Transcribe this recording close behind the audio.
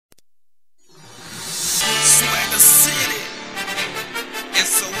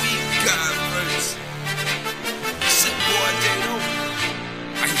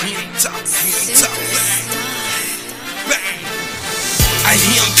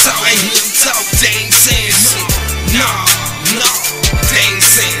talk, they ain't saying shit. Nah, they ain't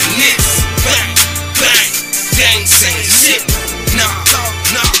saying this. Bang, bang, they ain't saying shit. Nah,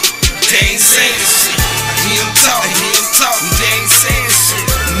 they ain't saying shit. I hear them talk, they ain't saying shit.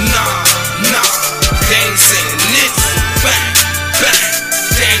 Nah, they ain't saying this. Bang, bang,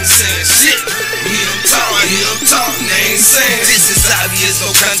 they ain't saying shit. I hear them talk, they ain't saying. This is obvious,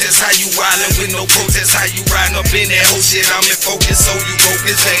 no contest. How you wildin' with no protest? How you riding up in that whole shit? I'm in focus, so you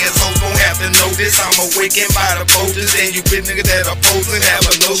focus. Assholes gon' have to know this. I'm awakened by the posters, and you bitch niggas that opposing have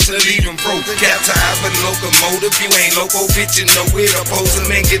a notion of leaving broken. Captized by the locomotive. You ain't loco, bitch, you know it. Opposing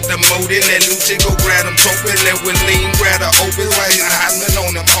man, get the motive. That new chick go grab them trophy. Let with lean, grab the open. While you hollering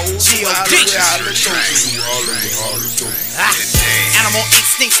on them hoes. Animal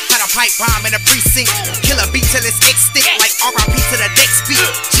instinct, had a pipe bomb in the precinct. Killer beat till it's extinct, like RIP to the next beat.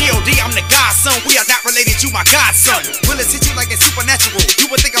 G.O.D. I'm the godson, we are not related, you my godson. Bullets hit you like it's supernatural, you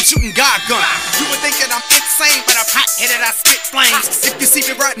would think I'm shooting God gun. You would think that I'm insane, but I'm hot-headed, I spit flames. If you see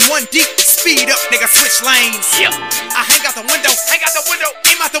me riding one deep, speed up, nigga, switch lanes. I hang out the window, aim out the window,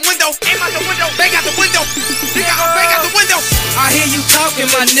 bang out the window, nigga, I bang out the window. I hear you talking,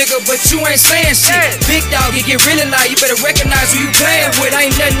 my nigga, but you ain't saying shit. Big dog, you get really loud, you better recognize who you playing with. I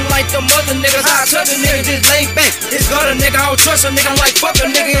ain't nothing like them other niggas. I touch a nigga, just lay back. It's gutter nigga, I don't trust a nigga. I'm like fuck a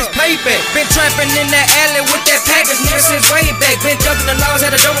nigga, it's payback. Been trapping in that alley with that package, nigga, since way back. Been ducking the laws,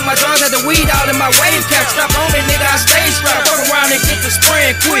 had a dope in my drawers, had the weed all in my wave cap. Strap on me, nigga, I stay strapped. Fuck around and get the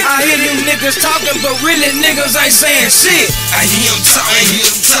spraying quick. I hear you niggas talking, but really niggas ain't saying shit. I hear them talk,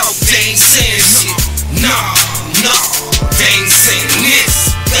 they ain't saying shit. Nah, they ain't saying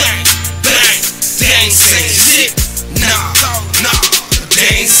this. Bang, bang, they ain't saying shit. Nah, they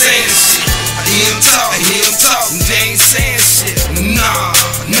ain't saying shit. I hear them talk, they ain't saying shit. Nah,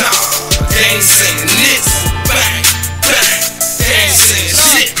 they ain't saying this. Bang, bang, they ain't saying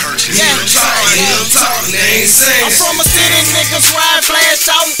shit. I hear them talk, they ain't saying I'm from a city, niggas ride, flash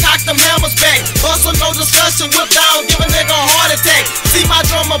out and cock them hammers back. Bustle, no discussion, whip down, give a nigga a heart attack. See my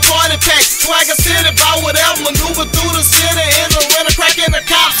drummer party pack, swagger city, bout whatever, maneuver through the city in the winter, crack in the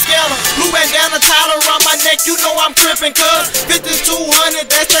cop scanner. Blue bandana tied around my neck, you know I'm tripping, cuz 5200,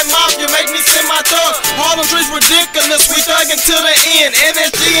 that's that mafia, make me send my thugs. Harlem streets ridiculous, we thuggin' to the end.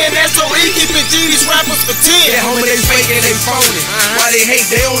 NSG and SOE, keepin' G, these rappers for 10. Yeah, homie, they fake and they phony. Why they hate,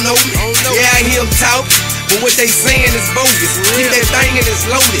 they don't know me. Yeah, I hear them talk, but what they saying is bogus. Keep that thing and it's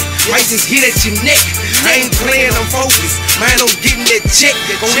loaded. Might just hit at your neck. I ain't playing, I'm focused. Man, I'm getting that check.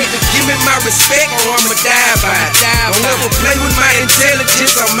 Gon' either give me my respect or I'ma die by it. Don't ever play with my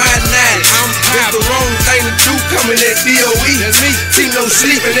intelligence or my knowledge. It's the wrong thing to do coming at DOE. See no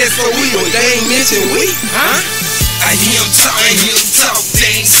sleep and SOE, or they ain't mention we. I hear them talk,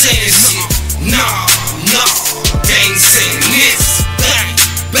 they ain't saying shit. Nah, they ain't saying this. Bang,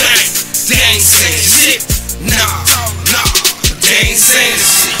 bang, they ain't saying shit. Nah, they ain't saying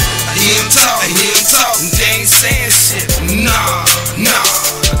shit. I hear them talk, they ain't saying shit. Nah,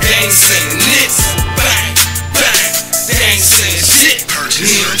 they ain't saying this. Bang, bang, they ain't saying shit. I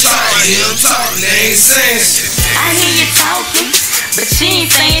hear them talk, they ain't saying shit. I hear you talking, but you ain't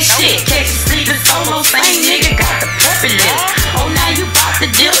saying shit. Catch a sleeping solo, same nigga got the puppy lip. Oh, now you bout to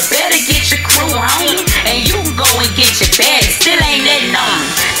dip, better get your crew on me, and you can go and get your bag. Still ain't letting on me,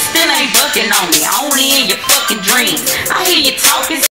 still ain't bucking on me, only in your fucking dreams. I hear you talking.